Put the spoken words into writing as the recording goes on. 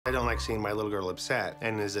I don't like seeing my little girl upset,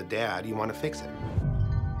 and as a dad, you want to fix it.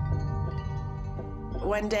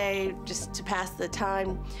 One day, just to pass the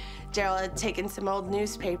time, Gerald had taken some old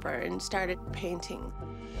newspaper and started painting.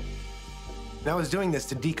 And I was doing this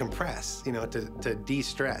to decompress, you know, to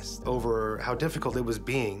de-stress over how difficult it was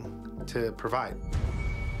being to provide.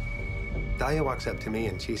 Thalia walks up to me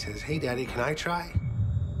and she says, "Hey, Daddy, can I try?"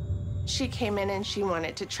 She came in and she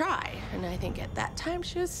wanted to try, and I think at that time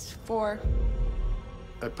she was 4.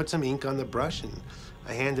 I put some ink on the brush and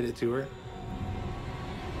I handed it to her.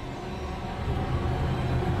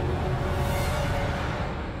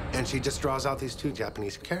 And she just draws out these 2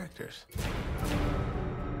 Japanese characters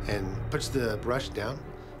and puts the brush down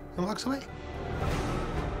and walks away.